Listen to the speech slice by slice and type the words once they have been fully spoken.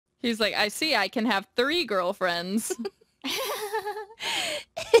He's like, I see I can have 3 girlfriends.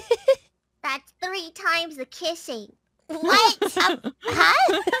 That's 3 times the kissing. What? Huh?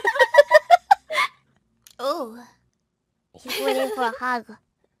 Oh. He's waiting for a hug.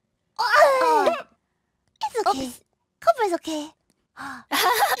 Oh, it's okay. Cobra's okay.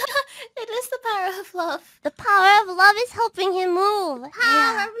 It is the power of love. The power of love is helping him move.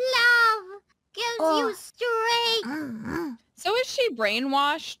 Power of love gives you strength. Mm-hmm. So is she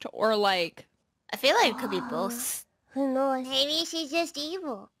brainwashed or like... I feel like it could be both. Who knows? Maybe she's just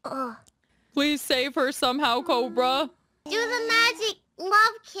evil. Please save her somehow, Cobra. Do the magic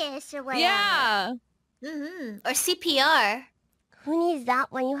love kiss or whatever. Yeah. Or CPR. Who needs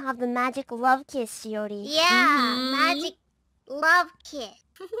that when you have the magic love kiss, Shiori? Yeah, magic love kiss.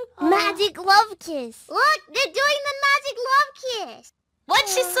 Magic love kiss. Look, they're doing the magic love kiss. What?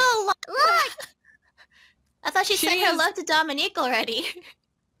 She's so Look. I thought she sent her love to Dominique already.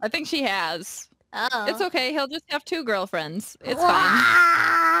 I think she has. Oh. It's okay. He'll just have 2 girlfriends. It's fine.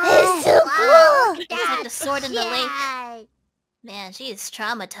 Wow. It's so cool. It's like the sword in the lake. Yeah. Man, she is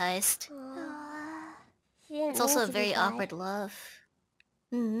traumatized. She didn't It's also mean a to very be bad. awkward love.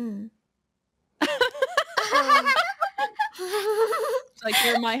 Mm-hmm. It's like,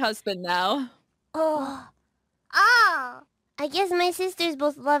 you're my husband now. Oh, Oh. I guess my sisters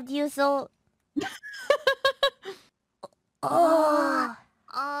both loved you, so... Oh.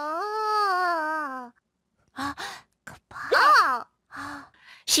 Oh. Goodbye. Oh.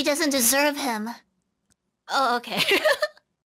 She doesn't deserve him. Oh, okay.